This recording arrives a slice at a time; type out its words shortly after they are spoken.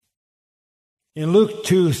In Luke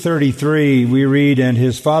 2:33, we read, "And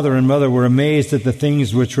his father and mother were amazed at the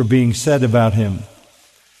things which were being said about him."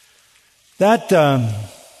 That's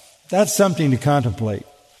something to contemplate.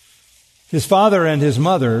 His father and his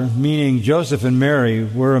mother, meaning Joseph and Mary,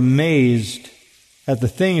 were amazed at the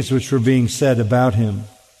things which were being said about him.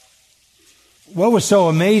 What was so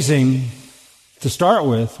amazing to start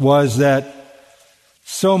with was that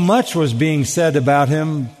so much was being said about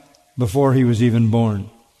him before he was even born.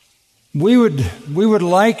 We would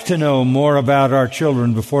like to know more about our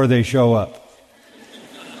children before they show up.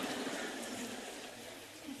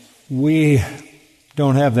 We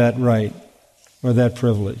don't have that right or that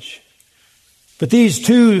privilege. But these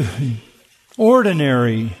two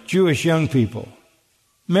ordinary Jewish young people,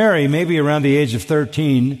 Mary, maybe around the age of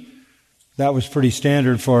 13, that was pretty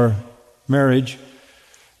standard for marriage,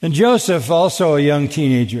 and Joseph, also a young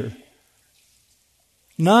teenager,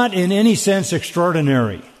 not in any sense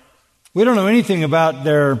extraordinary. We don't know anything about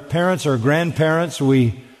their parents or grandparents.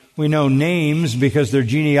 We know names because their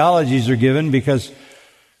genealogies are given, because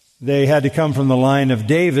they had to come from the line of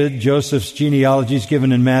David. Joseph's genealogy is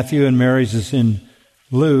given in Matthew and Mary's is in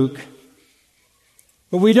Luke.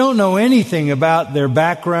 But we don't know anything about their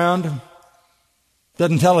background.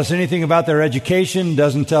 Doesn't tell us anything about their education.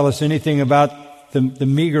 Doesn't tell us anything about the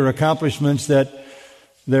meager accomplishments that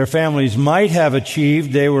their families might have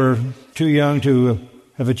achieved. They were too young to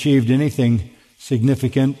have achieved anything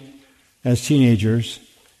significant as teenagers.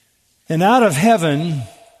 And out of heaven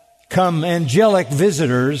come angelic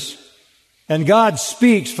visitors, and God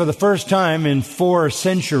speaks for the first time in 4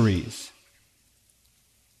 centuries.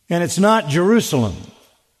 And it's not Jerusalem,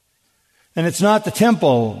 and it's not the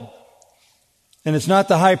temple, and it's not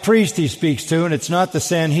the high priest he speaks to, and it's not the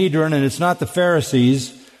Sanhedrin, and it's not the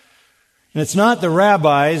Pharisees, and it's not the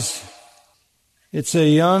rabbis. It's a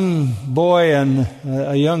young boy and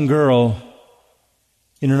a young girl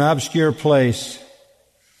in an obscure place,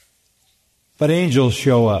 but angels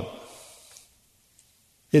show up.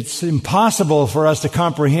 It's impossible for us to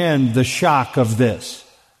comprehend the shock of this.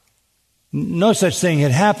 No such thing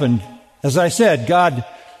had happened. As I said, God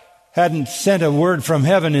hadn't sent a word from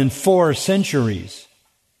heaven in 4 centuries.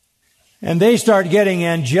 And they start getting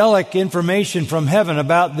angelic information from heaven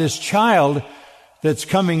about this child that's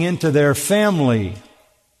coming into their family.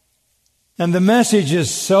 And the message is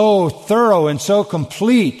so thorough and so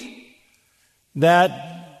complete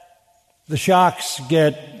that the shocks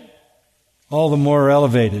get all the more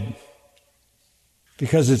elevated,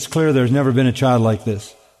 because it's clear there's never been a child like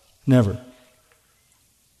this. Never.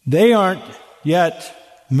 They aren't yet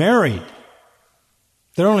married.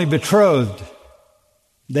 They're only betrothed.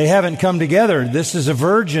 They haven't come together. This is a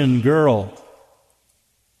virgin girl,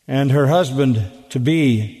 and her husband to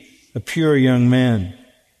be a pure young man.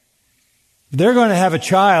 They're going to have a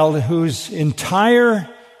child whose entire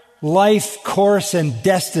life course and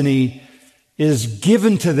destiny is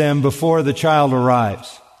given to them before the child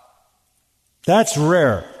arrives. That's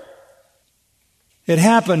rare. It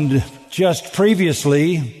happened just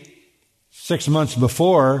previously, 6 months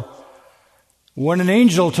before, when an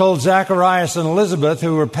angel told Zacharias and Elizabeth,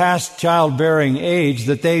 who were past childbearing age,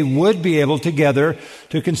 that they would be able together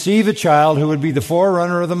to conceive a child who would be the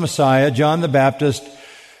forerunner of the Messiah, John the Baptist,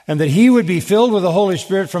 and that he would be filled with the Holy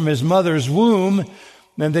Spirit from his mother's womb,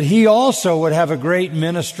 and that he also would have a great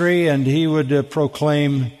ministry, and he would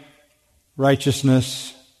proclaim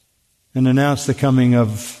righteousness and announce the coming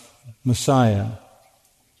of Messiah.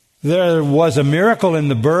 There was a miracle in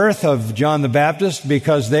the birth of John the Baptist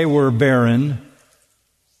because they were barren.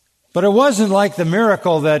 But it wasn't like the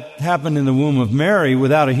miracle that happened in the womb of Mary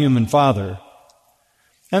without a human father.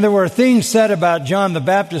 And there were things said about John the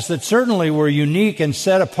Baptist that certainly were unique and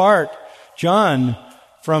set apart John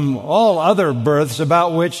from all other births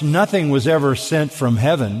about which nothing was ever sent from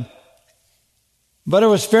heaven. But it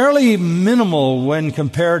was fairly minimal when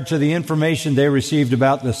compared to the information they received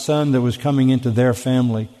about the son that was coming into their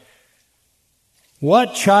family.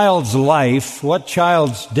 What child's life, what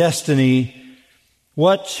child's destiny,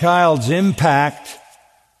 what child's impact,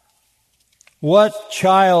 what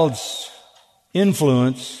child's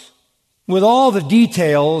influence, with all the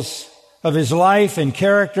details of his life and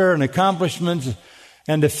character and accomplishments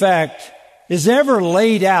and effect, is ever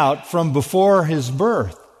laid out from before his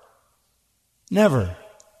birth? Never.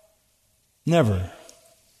 Never.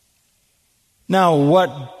 Now,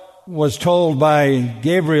 what was told by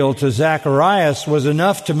Gabriel to Zacharias was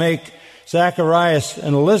enough to make Zacharias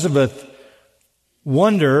and Elizabeth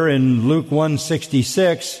wonder in Luke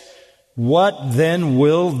 1:66, what then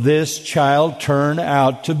will this child turn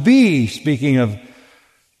out to be? Speaking of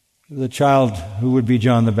the child who would be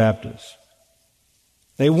John the Baptist.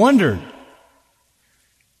 They wondered.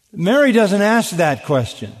 Mary doesn't ask that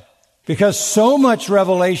question because so much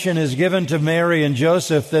revelation is given to Mary and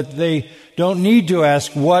Joseph that they don't need to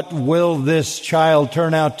ask, what will this child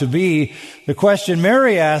turn out to be? The question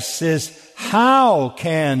Mary asks is, how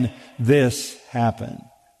can this happen?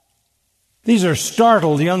 These are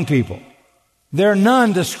startled young people. They're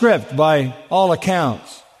nondescript by all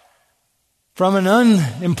accounts. From an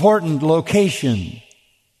unimportant location,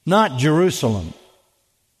 not Jerusalem.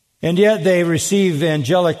 And yet they receive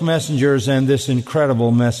angelic messengers and this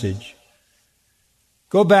incredible message.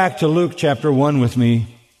 Go back to Luke chapter 1 with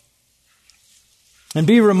me and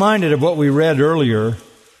be reminded of what we read earlier,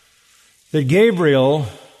 that Gabriel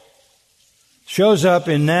shows up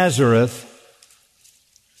in Nazareth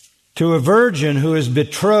to a virgin who is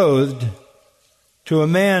betrothed to a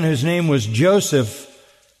man whose name was Joseph,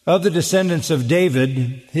 of the descendants of David.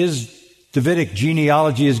 His Davidic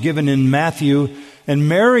genealogy is given in Matthew, and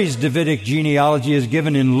Mary's Davidic genealogy is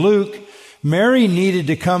given in Luke. Mary needed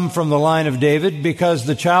to come from the line of David because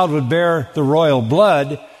the child would bear the royal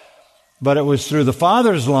blood, but it was through the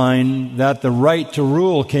father's line that the right to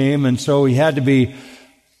rule came, and so he had to be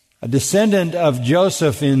a descendant of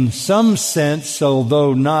Joseph in some sense,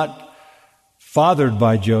 although not fathered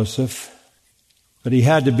by Joseph. But he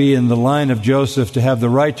had to be in the line of Joseph to have the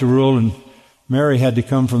right to rule, and Mary had to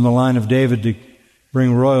come from the line of David to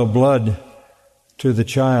bring royal blood to the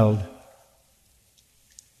child.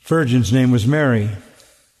 Virgin's name was Mary.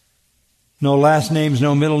 No last names,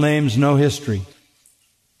 no middle names, no history.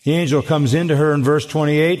 The angel comes into her in verse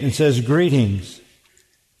 28 and says, "Greetings,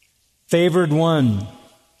 favored one,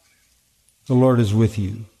 the Lord is with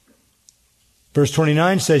you." Verse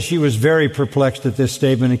 29 says she was very perplexed at this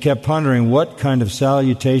statement and kept pondering what kind of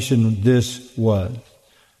salutation this was.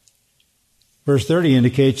 Verse 30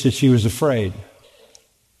 indicates that she was afraid.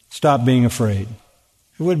 Stop being afraid.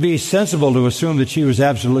 It would be sensible to assume that she was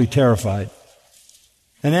absolutely terrified.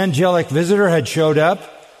 An angelic visitor had showed up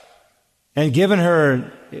and given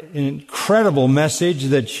her an incredible message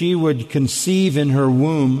that she would conceive in her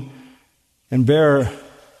womb and bear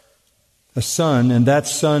a son, and that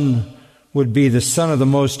son would be the Son of the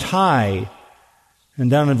Most High. And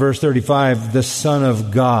down in verse 35, the Son of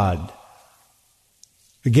God.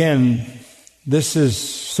 Again, this is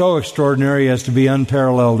so extraordinary as to be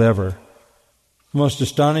unparalleled ever. The most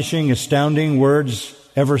astonishing, astounding words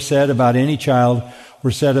ever said about any child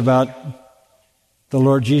were said about the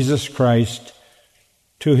Lord Jesus Christ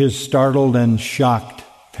to his startled and shocked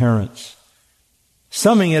parents.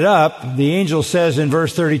 Summing it up, the angel says in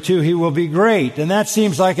verse 32, he will be great. And that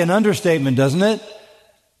seems like an understatement, doesn't it?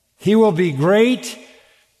 He will be great.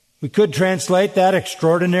 We could translate that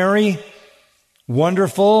extraordinary,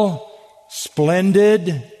 wonderful,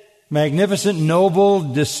 splendid, magnificent,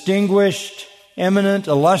 noble, distinguished, eminent,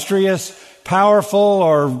 illustrious, powerful,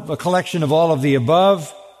 or a collection of all of the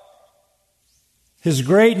above. His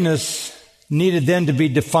greatness needed then to be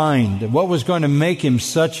defined. What was going to make him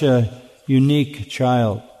such a unique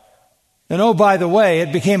child? And oh, by the way,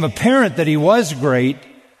 it became apparent that he was great.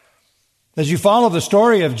 As you follow the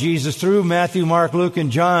story of Jesus through Matthew, Mark, Luke,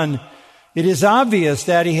 and John, it is obvious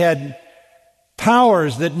that he had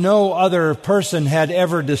powers that no other person had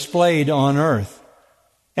ever displayed on earth.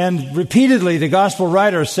 And repeatedly, the gospel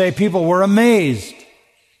writers say people were amazed.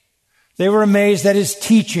 They were amazed at his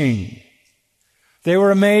teaching. They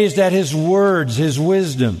were amazed at his words, his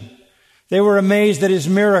wisdom. They were amazed at his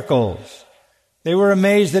miracles. They were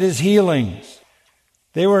amazed at his healings.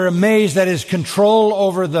 They were amazed at his control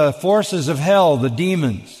over the forces of hell, the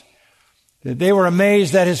demons. They were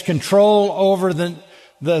amazed at his control over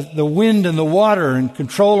the wind and the water and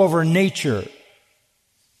control over nature.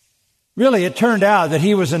 Really, it turned out that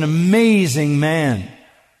he was an amazing man,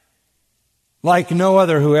 like no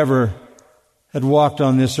other who ever had walked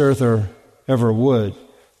on this earth or ever would.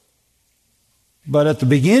 But at the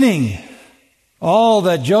beginning, all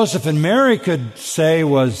that Joseph and Mary could say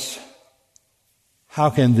was, how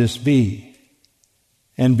can this be?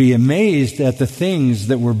 And be amazed at the things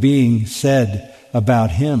that were being said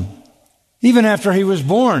about him. Even after he was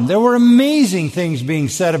born, there were amazing things being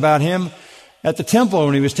said about him at the temple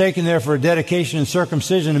when he was taken there for a dedication and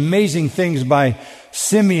circumcision. Amazing things by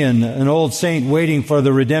Simeon, an old saint waiting for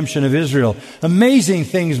the redemption of Israel. Amazing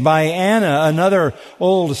things by Anna, another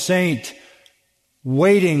old saint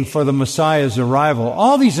waiting for the Messiah's arrival.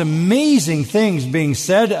 All these amazing things being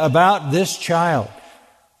said about this child.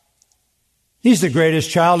 He's the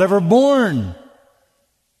greatest child ever born.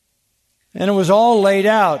 And it was all laid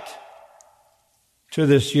out to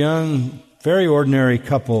this young, very ordinary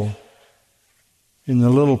couple in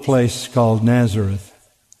the little place called Nazareth.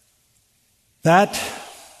 That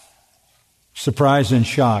surprise and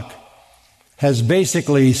shock, has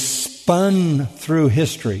basically spun through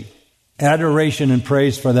history adoration and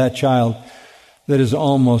praise for that child that is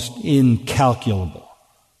almost incalculable.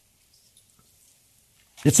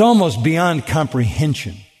 It's almost beyond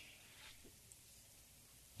comprehension.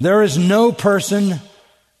 There is no person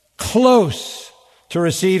close to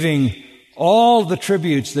receiving all the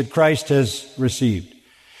tributes that Christ has received.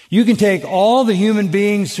 You can take all the human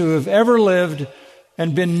beings who have ever lived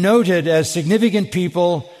and been noted as significant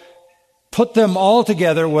people, put them all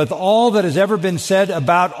together with all that has ever been said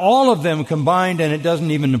about all of them combined, and it doesn't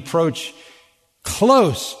even approach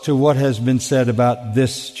close to what has been said about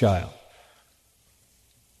this child.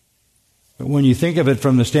 But when you think of it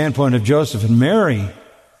from the standpoint of Joseph and Mary,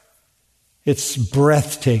 it's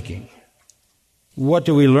breathtaking. What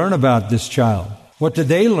do we learn about this child? What did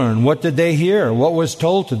they learn? What did they hear? What was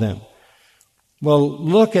told to them? Well,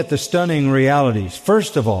 look at the stunning realities.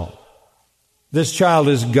 First of all, this child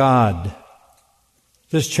is God.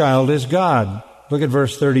 This child is God. Look at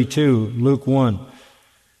verse 32, Luke 1.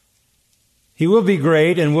 He will be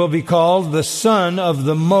great and will be called the Son of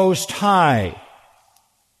the Most High.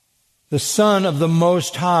 The Son of the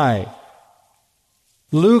Most High.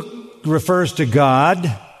 Luke refers to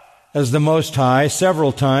God as the Most High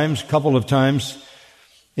several times, a couple of times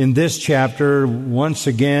in this chapter, once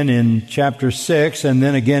again in chapter 6, and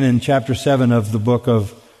then again in chapter 7 of the book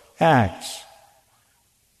of Acts.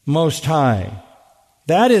 Most High.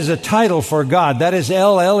 That is a title for God. That is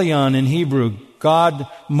El Elyon in Hebrew, God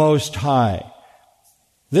Most High.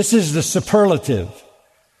 This is the superlative.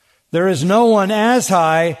 There is no one as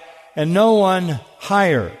high and no one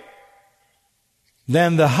higher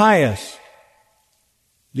than the highest.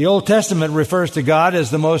 The Old Testament refers to God as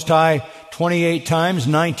the Most High 28 times,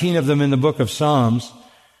 19 of them in the book of Psalms.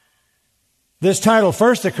 This title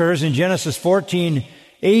first occurs in Genesis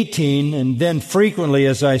 14:18, and then frequently,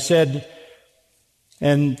 as I said,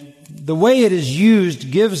 and the way it is used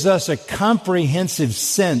gives us a comprehensive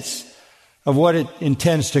sense of what it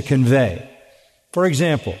intends to convey. For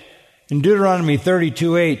example, in Deuteronomy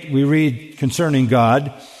 32:8, we read concerning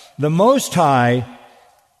God, the Most High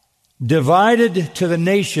divided to the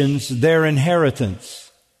nations their inheritance.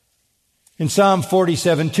 In Psalm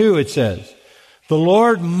 47:2 it says, the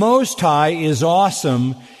Lord Most High is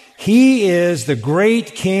awesome. He is the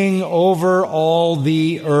great King over all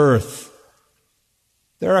the earth.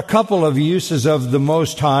 There are a couple of uses of the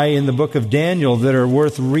Most High in the book of Daniel that are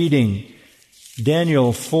worth reading.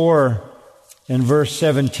 Daniel 4 and verse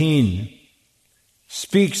 17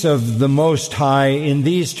 speaks of the Most High in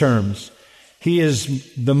these terms. He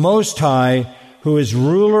is the Most High who is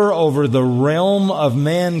ruler over the realm of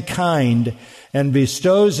mankind and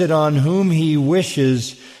bestows it on whom he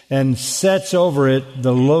wishes and sets over it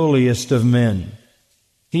the lowliest of men.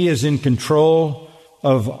 He is in control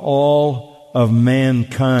of all of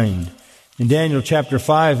mankind. In Daniel chapter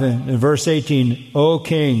 5 and verse 18, O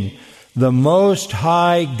King, the Most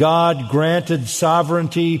High God granted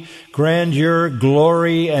sovereignty, grandeur,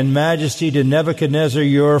 glory, and majesty to Nebuchadnezzar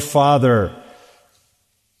your father.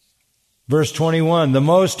 Verse 21, the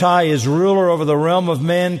Most High is ruler over the realm of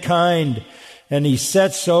mankind, and he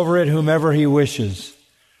sets over it whomever he wishes.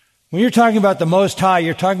 When you're talking about the Most High,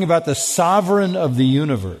 you're talking about the sovereign of the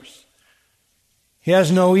universe. He has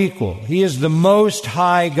no equal. He is the Most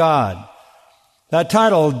High God. That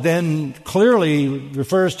title then clearly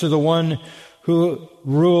refers to the one who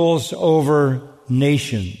rules over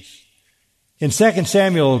nations. In 2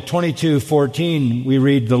 Samuel 22:14, we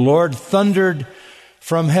read, the Lord thundered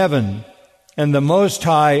from heaven, and the Most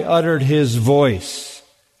High uttered his voice.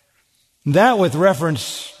 That with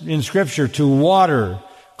reference in Scripture to water,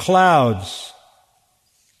 clouds,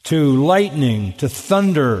 to lightning, to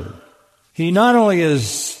thunder. He not only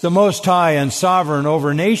is the Most High and sovereign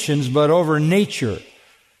over nations, but over nature.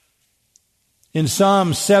 In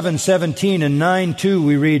Psalm 7:17 and 9:2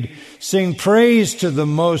 we read, sing praise to the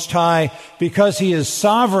Most High because he is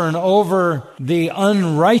sovereign over the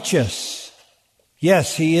unrighteous.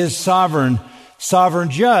 Yes, he is sovereign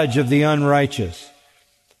judge of the unrighteous.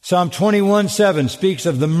 Psalm 21:7 speaks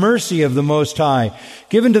of the mercy of the Most High,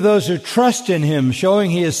 given to those who trust in him,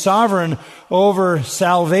 showing he is sovereign over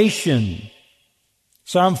salvation.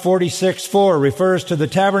 Psalm 46:4 refers to the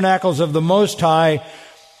tabernacles of the Most High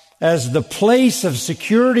as the place of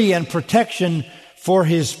security and protection for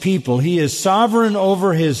his people. He is sovereign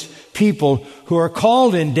over his people who are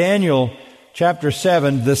called in Daniel chapter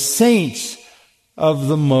 7, the saints of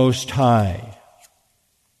the Most High.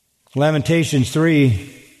 Lamentations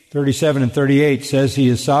 3:37 and 38 says he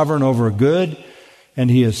is sovereign over good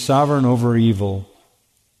and he is sovereign over evil.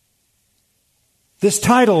 This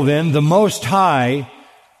title then, the Most High,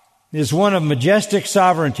 is one of majestic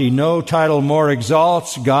sovereignty. No title more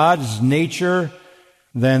exalts God's nature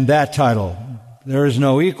than that title. There is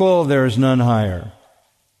no equal, there is none higher.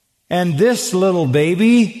 And this little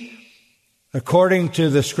baby, according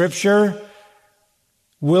to the Scripture,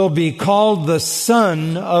 will be called the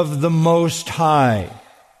Son of the Most High.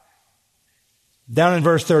 Down in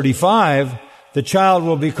verse 35, the child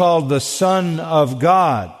will be called the Son of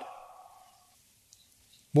God.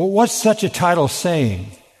 Well, what's such a title saying?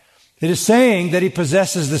 It is saying that he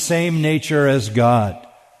possesses the same nature as God.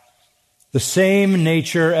 The same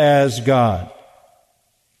nature as God.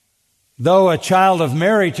 Though a child of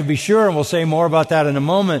Mary, to be sure, and we'll say more about that in a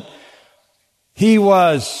moment, he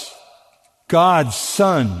was God's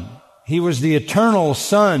Son. He was the eternal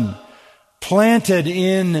Son, planted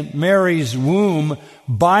in Mary's womb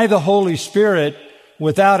by the Holy Spirit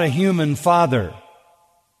without a human father.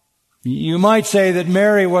 You might say that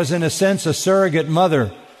Mary was, in a sense, a surrogate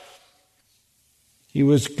mother. He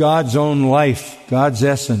was God's own life, God's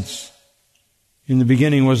essence. In the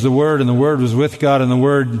beginning was the Word, and the Word was with God, and the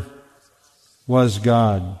Word was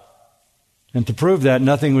God. And to prove that,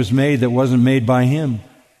 nothing was made that wasn't made by Him.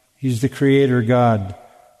 He's the Creator God,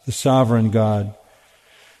 the Sovereign God.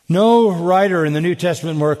 No writer in the New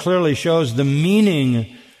Testament more clearly shows the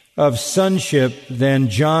meaning of sonship than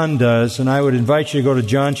John does. And I would invite you to go to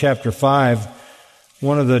John chapter 5,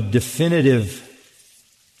 one of the definitive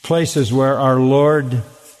places where our Lord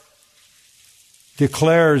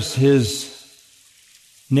declares His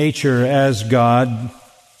nature as God.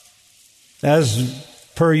 As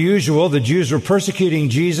per usual, the Jews were persecuting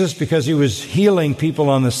Jesus because He was healing people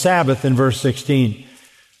on the Sabbath in verse 16.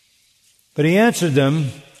 But He answered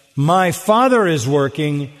them, "My Father is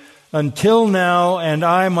working until now, and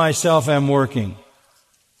I myself am working."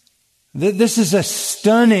 This is a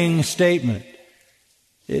stunning statement.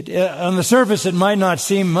 On the surface, it might not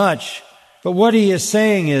seem much, but what He is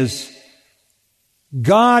saying is,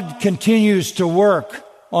 God continues to work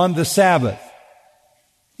on the Sabbath.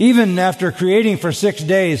 Even after creating for 6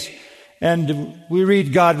 days, and we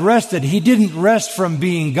read God rested, He didn't rest from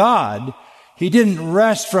being God. He didn't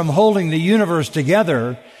rest from holding the universe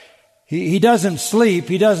together. He doesn't sleep.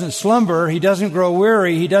 He doesn't slumber. He doesn't grow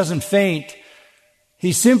weary. He doesn't faint.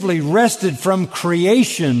 He simply rested from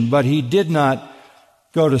creation, but He did not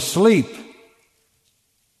go to sleep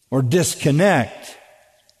or disconnect.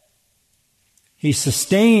 He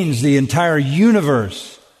sustains the entire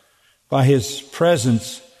universe by His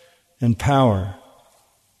presence and power.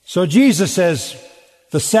 So Jesus says,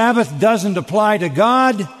 the Sabbath doesn't apply to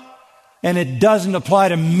God, and it doesn't apply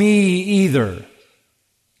to me either.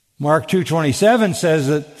 Mark 2:27 says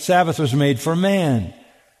that Sabbath was made for man.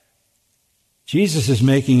 Jesus is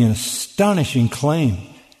making an astonishing claim.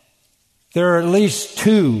 There are at least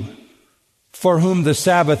two for whom the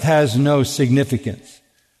Sabbath has no significance: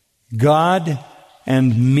 God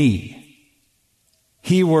and me.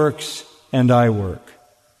 He works and I work.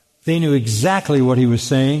 They knew exactly what He was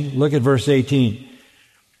saying. Look at verse 18.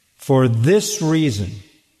 For this reason,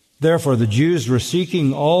 therefore, the Jews were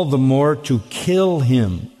seeking all the more to kill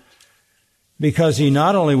Him, because He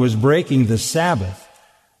not only was breaking the Sabbath,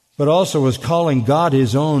 but also was calling God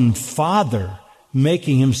His own Father,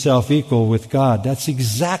 making Himself equal with God. That's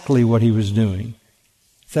exactly what He was doing.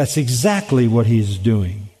 That's exactly what He's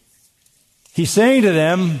doing. He's saying to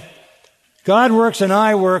them, God works and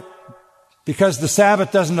I work because the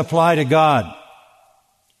Sabbath doesn't apply to God.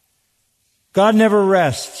 God never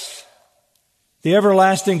rests. The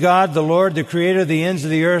everlasting God, the Lord, the Creator of the ends of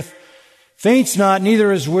the earth, faints not,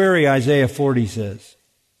 neither is weary, Isaiah 40 says.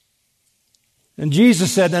 And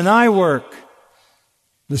Jesus said, and I work.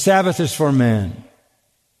 The Sabbath is for man.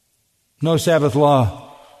 No Sabbath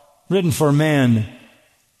law written for man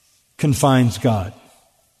confines God.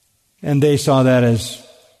 And they saw that as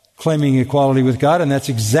claiming equality with God, and that's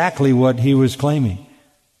exactly what He was claiming.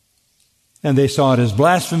 And they saw it as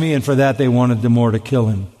blasphemy, and for that they wanted the more to kill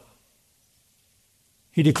Him.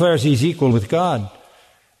 He declares He's equal with God.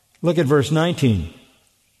 Look at verse 19.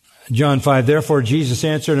 John 5, therefore Jesus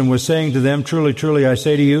answered and was saying to them, truly, truly, I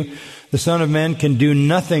say to you, the Son of Man can do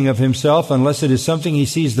nothing of Himself unless it is something He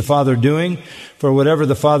sees the Father doing. For whatever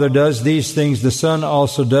the Father does, these things the Son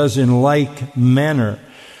also does in like manner.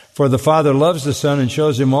 For the Father loves the Son and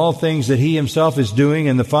shows Him all things that He Himself is doing,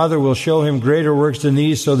 and the Father will show Him greater works than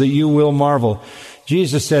these, so that you will marvel.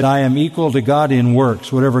 Jesus said, I am equal to God in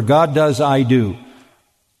works. Whatever God does, I do.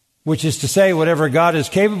 Which is to say, whatever God is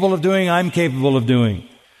capable of doing, I'm capable of doing.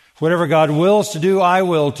 Whatever God wills to do, I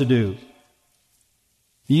will to do.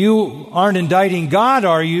 You aren't indicting God,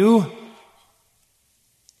 are you?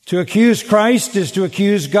 To accuse Christ is to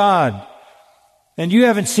accuse God. And you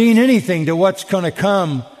haven't seen anything to what's going to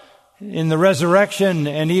come in the resurrection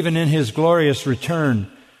and even in His glorious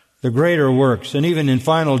return, the greater works, and even in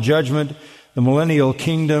final judgment, the millennial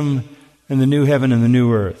kingdom and the new heaven and the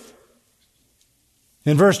new earth.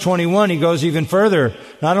 In verse 21, He goes even further,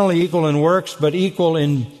 not only equal in works, but equal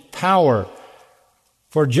in power.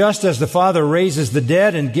 For just as the Father raises the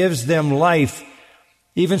dead and gives them life,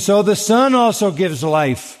 even so the Son also gives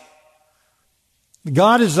life.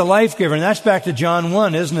 God is the life giver, and that's back to John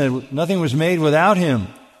 1, isn't it? Nothing was made without Him.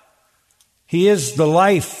 He is the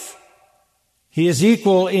life. He is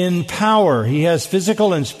equal in power. He has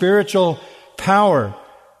physical and spiritual power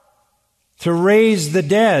to raise the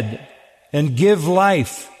dead and give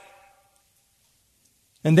life.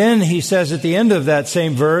 And then He says at the end of that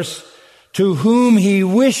same verse, to whom He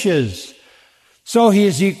wishes. So He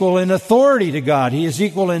is equal in authority to God. He is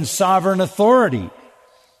equal in sovereign authority.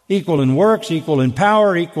 Equal in works, equal in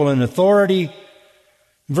power, equal in authority.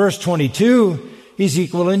 Verse 22, He's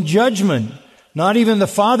equal in judgment. Not even the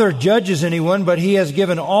Father judges anyone, but He has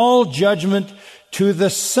given all judgment to the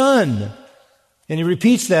Son. And He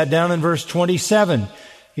repeats that down in verse 27.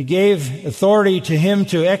 He gave authority to Him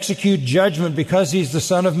to execute judgment because He's the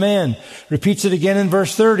Son of Man. Repeats it again in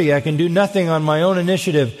verse 30. I can do nothing on my own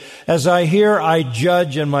initiative. As I hear, I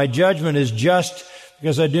judge, and my judgment is just,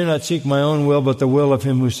 because I do not seek my own will, but the will of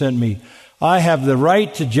Him who sent me. I have the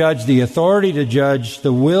right to judge, the authority to judge,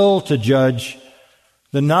 the will to judge,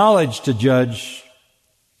 the knowledge to judge,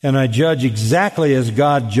 and I judge exactly as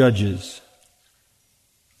God judges.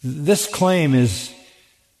 This claim is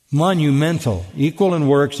monumental. Equal in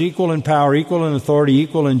works, equal in power, equal in authority,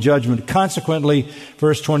 equal in judgment. Consequently,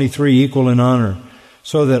 verse 23, equal in honor.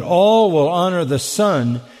 So that all will honor the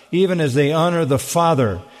Son, even as they honor the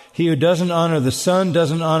Father. He who doesn't honor the Son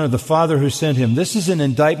doesn't honor the Father who sent Him. This is an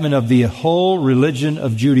indictment of the whole religion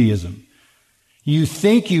of Judaism. You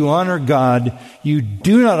think you honor God. You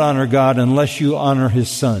do not honor God unless you honor His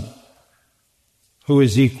Son, who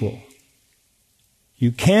is equal.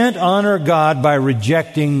 You can't honor God by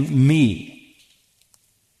rejecting me.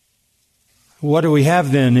 What do we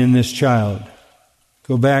have then in this child?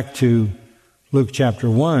 Go back to Luke chapter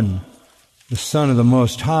 1. The Son of the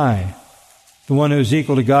Most High, the one who is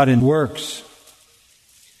equal to God in works,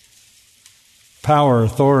 power,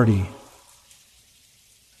 authority.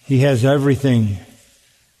 He has everything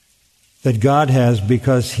that God has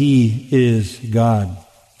because He is God.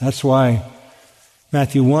 That's why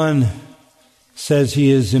Matthew 1 says He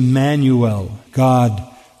is Emmanuel, God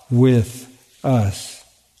with us.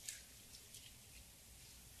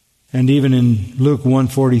 And even in Luke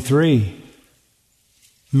 1:43,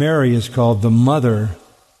 Mary is called the mother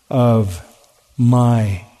of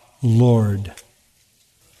my Lord.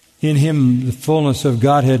 In Him the fullness of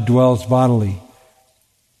Godhead dwells bodily.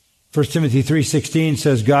 1 Timothy 3:16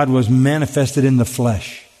 says God was manifested in the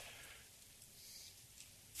flesh.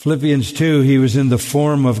 Philippians 2, He was in the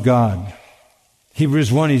form of God.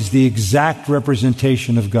 Hebrews 1, He's the exact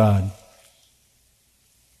representation of God.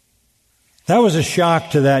 That was a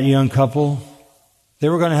shock to that young couple. They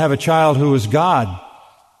were going to have a child who was God.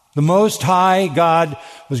 The Most High God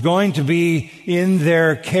was going to be in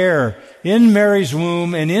their care, in Mary's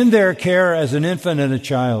womb, and in their care as an infant and a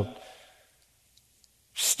child.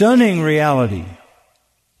 Stunning reality.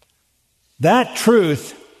 That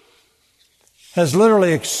truth has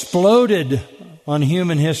literally exploded on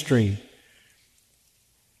human history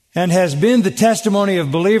and has been the testimony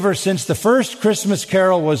of believers since the first Christmas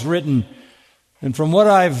carol was written. And from what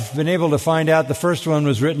I've been able to find out, the first one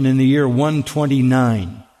was written in the year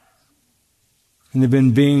 129. And they've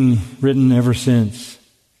been being written ever since.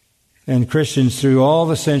 And Christians through all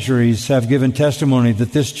the centuries have given testimony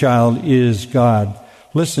that this child is God.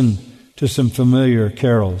 Listen to some familiar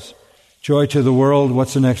carols. Joy to the world.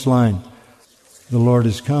 What's the next line? The Lord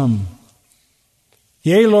is come.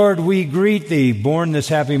 Yea, Lord, we greet Thee, born this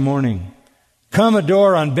happy morning. Come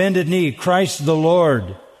adore on bended knee, Christ the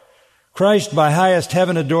Lord. Christ by highest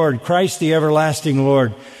heaven adored, Christ the everlasting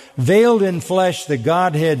Lord. Veiled in flesh, the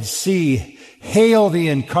Godhead see. Hail the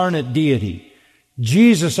incarnate deity,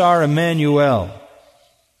 Jesus our Emmanuel.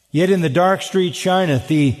 Yet in the dark street shineth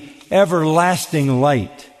the everlasting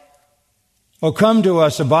light. O come to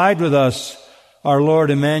us, abide with us, our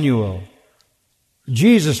Lord Emmanuel.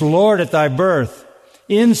 Jesus, Lord, at Thy birth,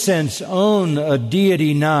 incense own a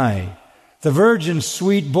deity nigh. The virgin's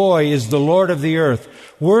sweet boy is the Lord of the earth,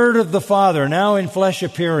 Word of the Father, now in flesh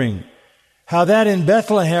appearing. How that in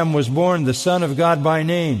Bethlehem was born the Son of God by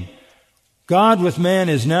name. God with man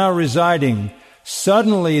is now residing,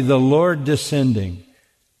 suddenly the Lord descending.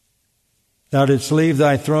 Thou didst leave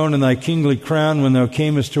thy throne and thy kingly crown when thou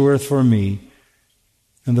camest to earth for me.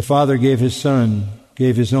 And the Father gave his Son,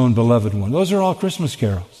 gave his own beloved one. Those are all Christmas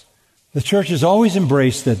carols. The church has always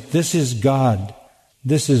embraced that this is God.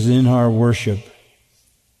 This is in our worship.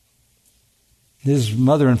 His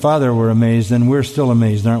mother and father were amazed, and we're still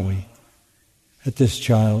amazed, aren't we, at this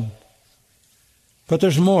child? But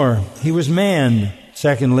there's more. He was man.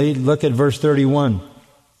 Secondly, look at verse 31.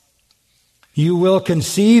 You will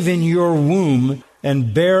conceive in your womb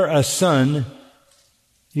and bear a son.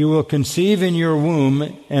 You will conceive in your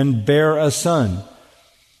womb and bear a son.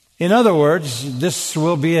 In other words, this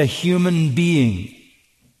will be a human being.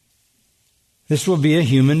 This will be a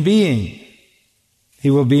human being. He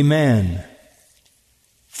will be man.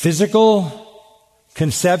 Physical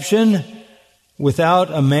conception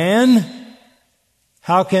without a man?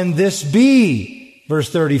 How can this be? Verse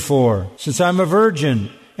 34. Since I'm a virgin.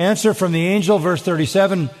 Answer from the angel, verse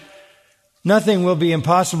 37. Nothing will be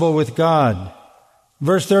impossible with God.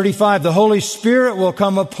 Verse 35. The Holy Spirit will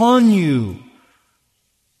come upon you.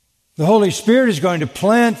 The Holy Spirit is going to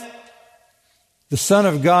plant the Son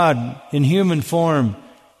of God in human form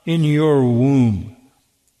in your womb.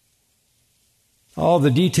 All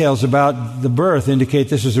the details about the birth indicate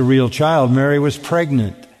this is a real child. Mary was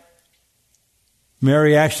pregnant.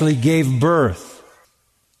 Mary actually gave birth.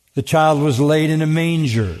 The child was laid in a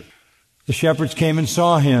manger. The shepherds came and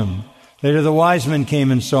saw him. Later the wise men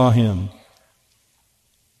came and saw him.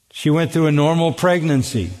 She went through a normal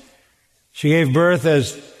pregnancy. She gave birth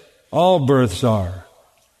as all births are.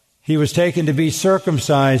 He was taken to be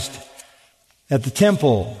circumcised at the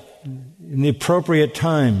temple in the appropriate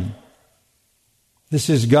time. This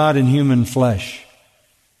is God in human flesh.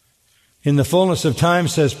 In the fullness of time,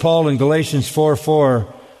 says Paul in Galatians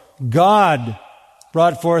 4:4, God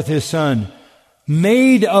brought forth his Son,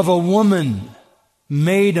 made of a woman,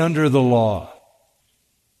 made under the law.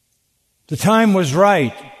 The time was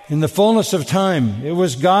right. In the fullness of time, it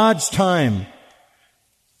was God's time.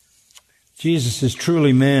 Jesus is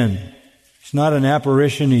truly man. He's not an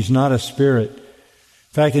apparition. He's not a spirit.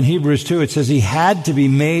 In fact, in Hebrews 2, it says he had to be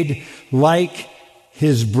made like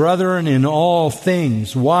his brethren in all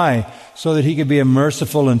things. Why? So that he could be a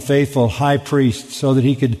merciful and faithful high priest, so that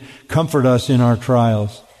he could comfort us in our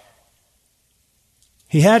trials.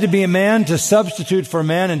 He had to be a man to substitute for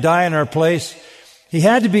man and die in our place. He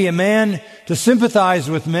had to be a man to sympathize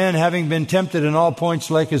with men, having been tempted in all points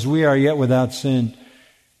like as we are, yet without sin.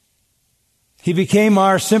 He became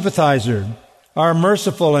our sympathizer, our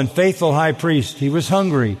merciful and faithful high priest. He was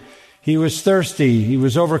hungry. He was thirsty. He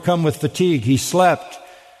was overcome with fatigue. He slept.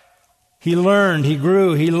 He learned. He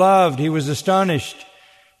grew. He loved. He was astonished.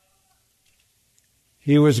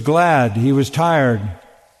 He was glad. He was tired.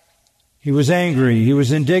 He was angry. He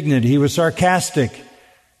was indignant. He was sarcastic.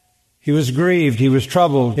 He was grieved. He was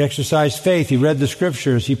troubled. He exercised faith. He read the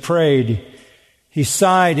Scriptures. He prayed. He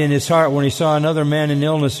sighed in his heart when he saw another man in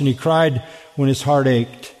illness, and he cried when his heart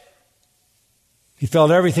ached. He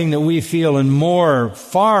felt everything that we feel and more,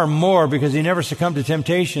 far more, because he never succumbed to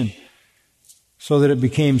temptation so that it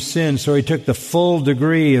became sin. So he took the full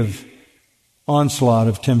degree of onslaught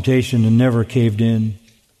of temptation and never caved in.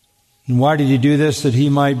 And why did he do this? That he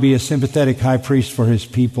might be a sympathetic high priest for his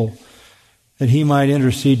people, that he might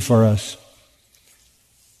intercede for us.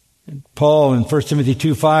 And Paul in 1 Timothy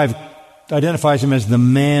 2:5 identifies him as the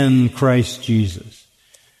man Christ Jesus.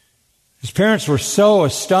 His parents were so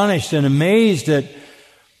astonished and amazed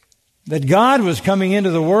that God was coming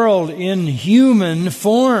into the world in human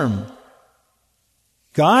form.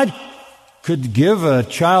 God could give a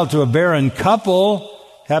child to a barren couple.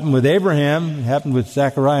 It happened with Abraham. It happened with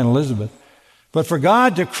Zechariah and Elizabeth. But for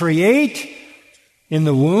God to create in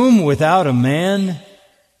the womb without a man,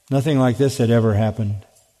 nothing like this had ever happened.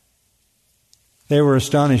 They were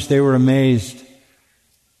astonished. They were amazed.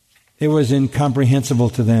 It was incomprehensible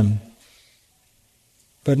to them.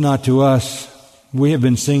 But not to us. We have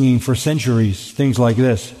been singing for centuries things like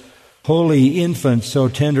this. Holy infant, so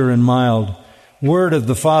tender and mild, Word of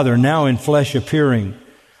the Father, now in flesh appearing.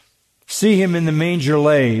 See him in the manger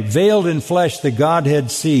lay, veiled in flesh the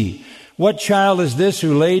Godhead see. What child is this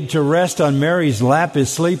who laid to rest on Mary's lap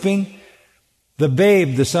is sleeping? The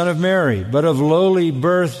babe, the Son of Mary, but of lowly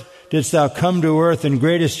birth didst thou come to earth in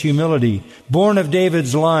greatest humility, born of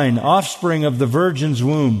David's line, offspring of the Virgin's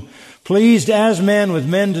womb, pleased as man with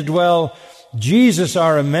men to dwell, Jesus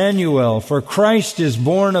our Emmanuel, for Christ is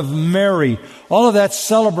born of Mary. All of that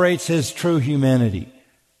celebrates his true humanity.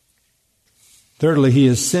 Thirdly, he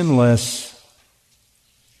is sinless.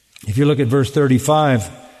 If you look at verse 35,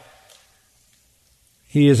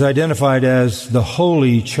 he is identified as the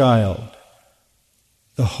holy child.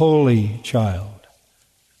 the holy child.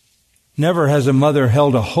 Never has a mother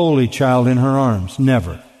held a holy child in her arms.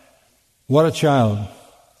 Never. What a child.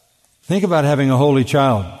 Think about having a holy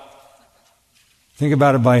child. Think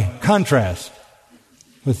about it by contrast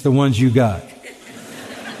with the ones you got.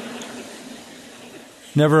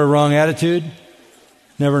 Never a wrong attitude.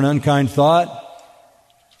 Never an unkind thought.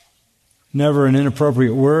 Never an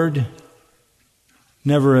inappropriate word.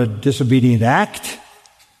 Never a disobedient act.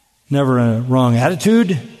 Never a wrong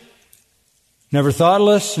attitude. Never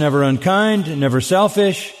thoughtless, never unkind, never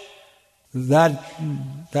selfish. That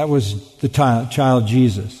was the child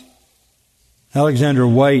Jesus. Alexander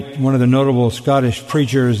White, one of the notable Scottish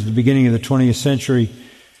preachers at the beginning of the 20th century,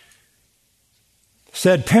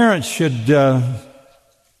 said parents should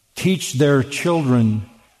teach their children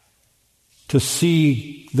to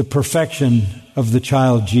see the perfection of the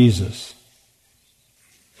child Jesus.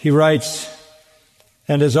 He writes,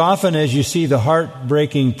 "And as often as you see the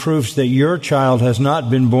heartbreaking proofs that your child has not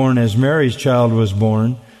been born as Mary's child was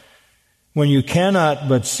born, when you cannot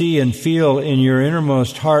but see and feel in your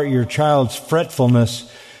innermost heart your child's fretfulness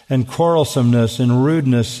and quarrelsomeness and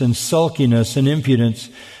rudeness and sulkiness and impudence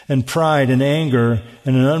and pride and anger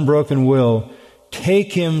and an unbroken will,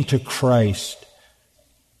 take him to Christ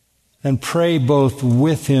and pray both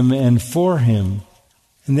with him and for him."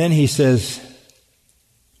 And then he says,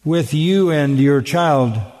 with you and your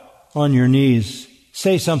child on your knees,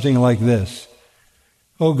 say something like this: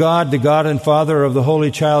 "O God, the God and Father of the Holy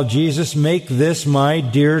Child Jesus, make this my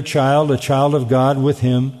dear child a child of God with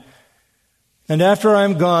him. And after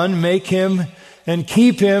I'm gone, make him and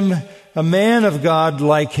keep him a man of God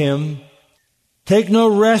like him. Take no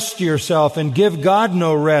rest yourself and give God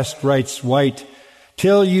no rest," writes White,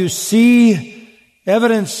 "till you see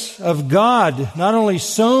evidence of God not only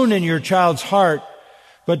sown in your child's heart,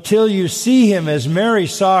 but till you see him as Mary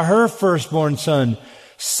saw her firstborn son,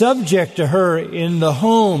 subject to her in the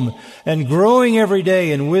home and growing every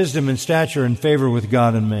day in wisdom and stature and favor with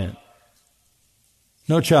God and man."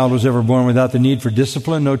 No child was ever born without the need for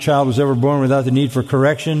discipline. No child was ever born without the need for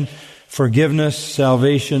correction, forgiveness,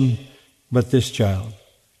 salvation, but this child.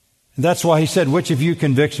 And that's why he said, "Which of you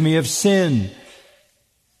convicts me of sin?"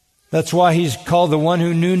 That's why he's called the one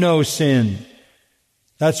who knew no sin.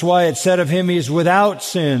 That's why it said of him, he is without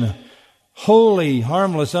sin, holy,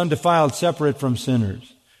 harmless, undefiled, separate from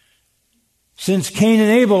sinners. Since Cain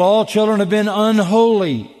and Abel, all children have been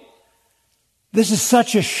unholy. This is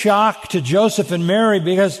such a shock to Joseph and Mary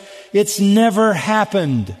because it's never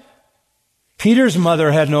happened. Peter's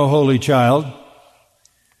mother had no holy child.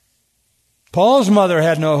 Paul's mother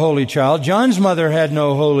had no holy child. John's mother had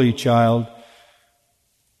no holy child.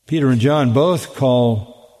 Peter and John both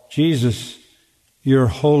call Jesus your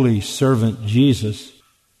holy servant Jesus.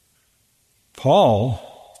 Paul,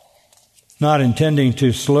 not intending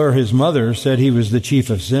to slur his mother, said he was the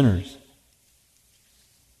chief of sinners.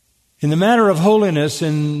 In the matter of holiness,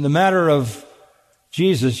 in the matter of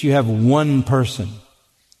Jesus, you have one person.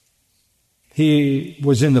 He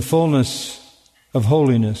was in the fullness of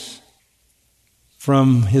holiness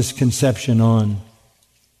from his conception on.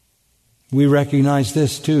 We recognize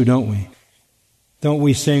this too, don't we? Don't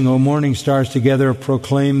we sing, "O morning stars together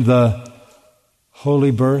proclaim the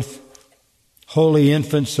holy birth"? Holy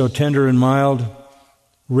infant, so tender and mild,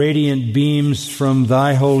 radiant beams from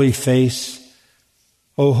thy holy face.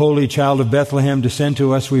 O holy child of Bethlehem, descend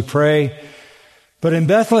to us, we pray. But in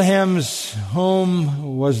Bethlehem's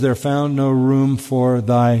home was there found no room for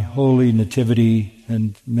thy holy nativity,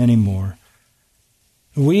 and many more.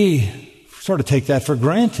 We sort of take that for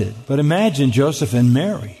granted, but imagine Joseph and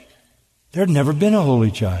Mary. There had never been a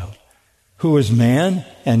holy child who was man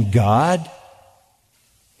and God.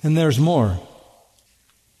 And there's more.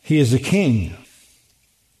 He is a king.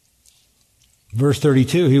 Verse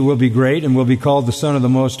 32, "He will be great and will be called the Son of the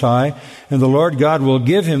Most High, and the Lord God will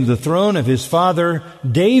give him the throne of his father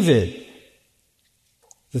David."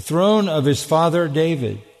 The throne of his father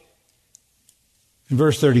David. In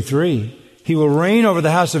verse 33, "He will reign over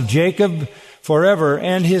the house of Jacob forever,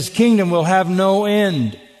 and his kingdom will have no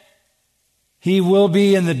end." He will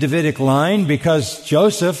be in the Davidic line because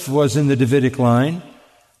Joseph was in the Davidic line.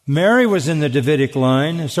 Mary was in the Davidic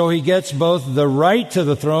line, so he gets both the right to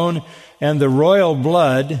the throne and the royal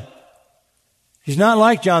blood. He's not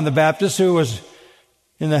like John the Baptist, who was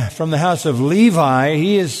from the house of Levi.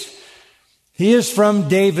 He is from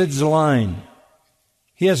David's line.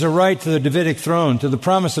 He has a right to the Davidic throne, to the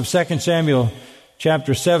promise of 2 Samuel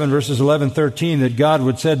chapter 7, verses 11-13, that God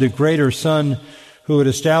would send a greater son who would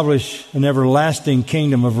establish an everlasting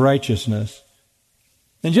kingdom of righteousness.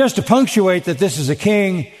 And just to punctuate that this is a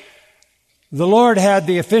king, the Lord had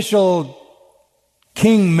the official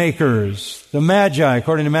kingmakers, the Magi,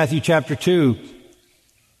 according to Matthew chapter 2.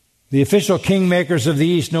 The official kingmakers of the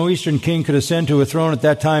East. No Eastern king could ascend to a throne at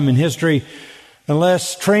that time in history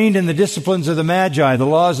unless trained in the disciplines of the Magi, the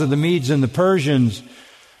laws of the Medes and the Persians,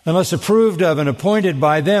 unless approved of and appointed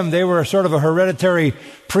by them. They were sort of a hereditary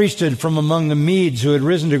priesthood from among the Medes who had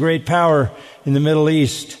risen to great power in the Middle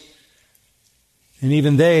East. And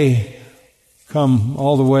even they come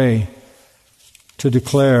all the way to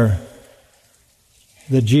declare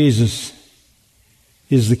that Jesus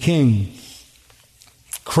is the King.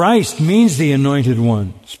 Christ means the Anointed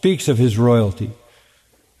One, speaks of His royalty.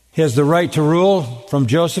 He has the right to rule from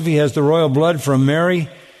Joseph. He has the royal blood from Mary.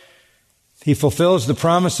 He fulfills the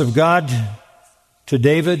promise of God to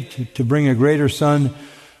David to bring a greater son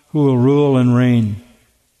who will rule and reign.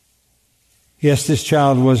 Yes, this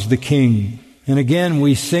child was the King. And again,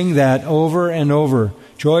 we sing that over and over.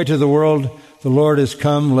 Joy to the world, the Lord is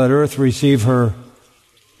come. Let earth receive her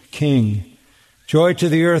King. Joy to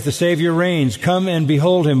the earth, the Savior reigns. Come and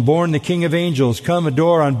behold Him, born the King of angels. Come,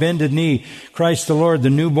 adore on bended knee, Christ the Lord, the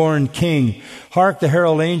newborn King. Hark, the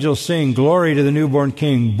herald angels sing, glory to the newborn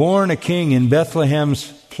King. Born a King in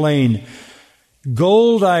Bethlehem's plain.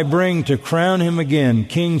 Gold I bring to crown Him again,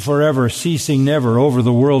 King forever, ceasing never, over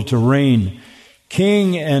the world to reign.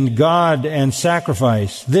 King and God and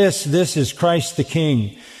sacrifice. This is Christ the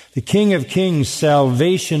King. The King of kings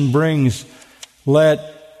salvation brings.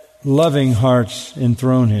 Let loving hearts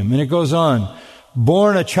enthrone Him. And it goes on.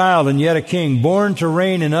 Born a child and yet a king, born to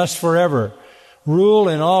reign in us forever. Rule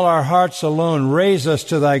in all our hearts alone. Raise us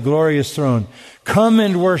to Thy glorious throne. Come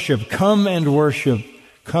and worship, come and worship,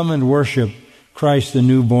 come and worship Christ the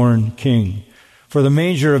newborn King. For the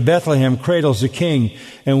manger of Bethlehem cradles a King,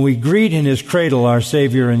 and we greet in His cradle our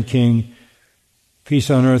Savior and King.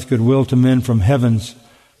 Peace on earth, goodwill to men from heaven's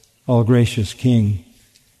all-gracious King.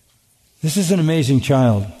 This is an amazing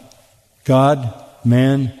child. God,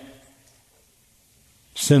 man,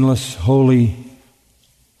 sinless, holy,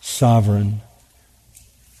 sovereign.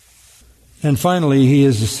 And finally, He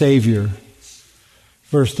is a Savior.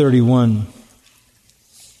 Verse 31.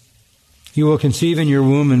 You will conceive in your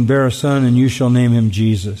womb and bear a son, and you shall name Him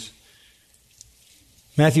Jesus.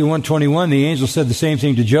 Matthew 1:21, the angel said the same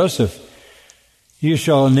thing to Joseph. You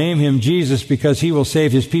shall name Him Jesus because He will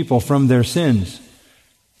save His people from their sins.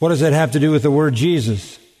 What does that have to do with the word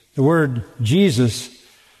Jesus? The word Jesus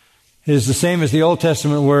is the same as the Old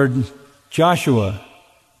Testament word Joshua,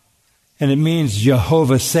 and it means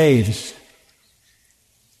Jehovah saves.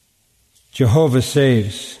 Jehovah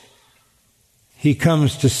saves. He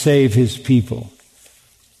comes to save His people.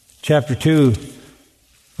 Chapter 2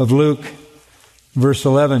 of Luke, verse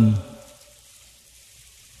 11.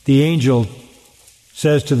 The angel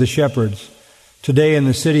says to the shepherds, today in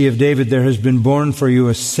the city of David there has been born for you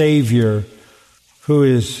a Savior, who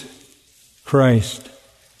is Christ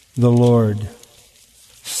the Lord.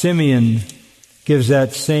 Simeon gives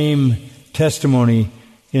that same testimony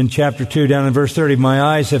in chapter 2, down in verse 30. My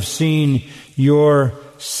eyes have seen your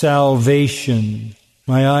salvation.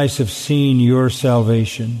 My eyes have seen your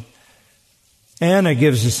salvation. Anna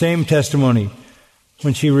gives the same testimony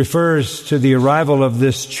when she refers to the arrival of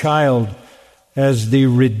this child as the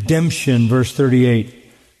redemption, verse 38,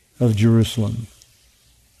 of Jerusalem.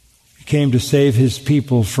 He came to save His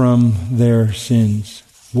people from their sins.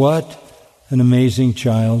 What an amazing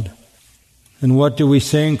child. And what do we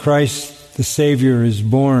sing? Christ the Savior is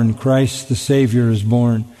born. Christ the Savior is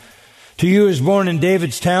born. To you is born in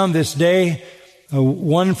David's town this day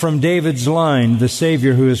one from David's line, the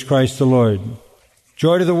Savior who is Christ the Lord.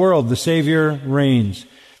 Joy to the world, the Savior reigns.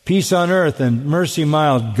 Peace on earth and mercy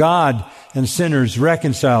mild, God and sinners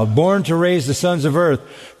reconciled. Born to raise the sons of earth,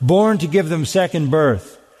 born to give them second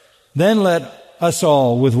birth. Then let us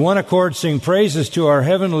all with one accord sing praises to our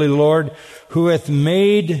heavenly Lord, who hath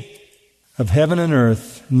made of heaven and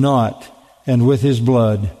earth naught, and with His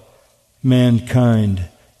blood mankind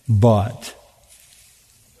bought.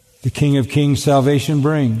 The King of kings salvation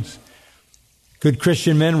brings. Good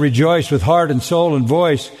Christian men rejoice with heart and soul and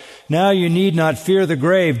voice. Now you need not fear the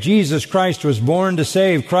grave. Jesus Christ was born to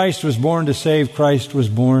save. Christ was born to save. Christ was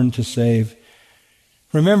born to save.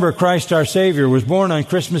 Remember, Christ our Savior was born on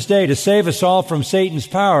Christmas Day to save us all from Satan's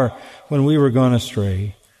power when we were gone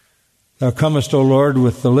astray. Thou comest, O Lord,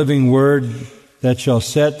 with the living word that shall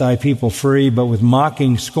set Thy people free, but with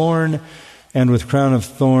mocking scorn and with crown of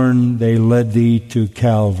thorn they led Thee to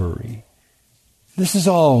Calvary. This is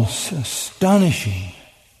all astonishing,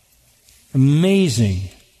 amazing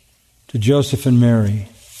to Joseph and Mary,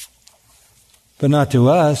 but not to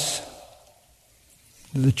us.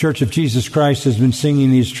 The Church of Jesus Christ has been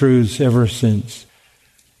singing these truths ever since.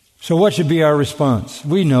 So what should be our response?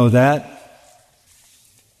 We know that.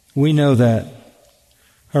 We know that.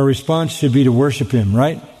 Our response should be to worship Him,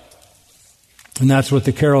 right? And that's what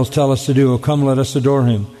the carols tell us to do. Oh, come, let us adore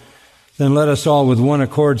Him. Then let us all with one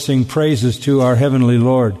accord sing praises to our heavenly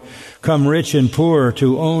Lord. Come rich and poor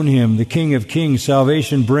to own Him, the King of kings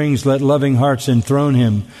salvation brings, let loving hearts enthrone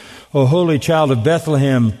Him. O holy child of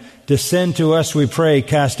Bethlehem, descend to us, we pray,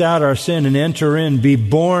 cast out our sin and enter in, be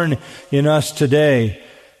born in us today.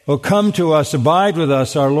 O come to us, abide with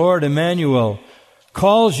us, our Lord Emmanuel,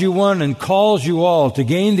 calls you one and calls you all to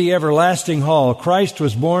gain the everlasting hall. Christ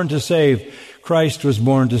was born to save. Christ was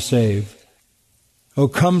born to save. Oh,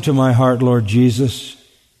 come to my heart, Lord Jesus.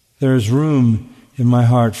 There is room in my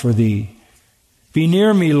heart for Thee. Be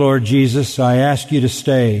near me, Lord Jesus. I ask You to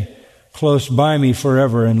stay close by me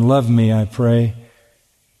forever and love me, I pray.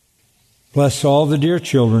 Bless all the dear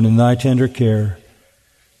children in Thy tender care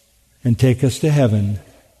and take us to heaven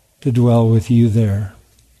to dwell with You there.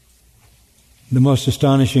 The most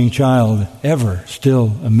astonishing child ever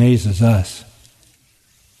still amazes us.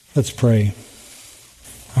 Let's pray.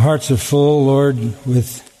 Our hearts are full, Lord,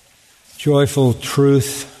 with joyful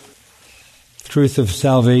truth of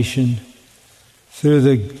salvation through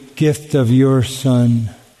the gift of Your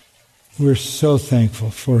Son. We're so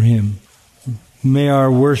thankful for Him. May our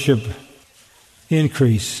worship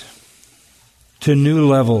increase to new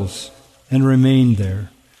levels and remain there.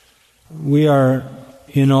 We are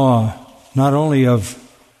in awe not only of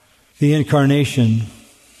the Incarnation,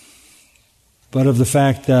 but of the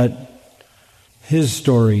fact that His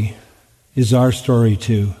story is our story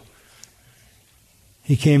too.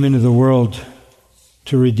 He came into the world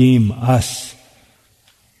to redeem us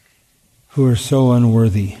who are so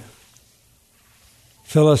unworthy.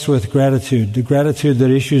 Fill us with gratitude, the gratitude that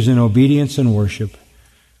issues in obedience and worship.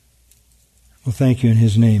 Well, thank You in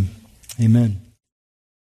His name. Amen.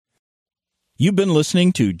 You've been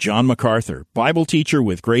listening to John MacArthur, Bible teacher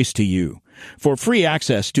with Grace to You. For free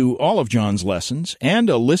access to all of John's lessons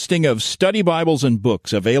and a listing of study Bibles and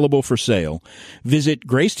books available for sale, visit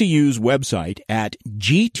Grace to You's website at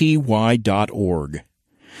gty.org.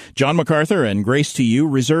 John MacArthur and Grace to You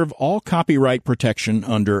reserve all copyright protection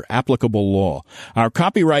under applicable law. Our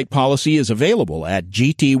copyright policy is available at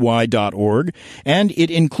gty.org, and it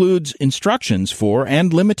includes instructions for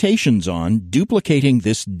and limitations on duplicating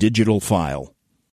this digital file.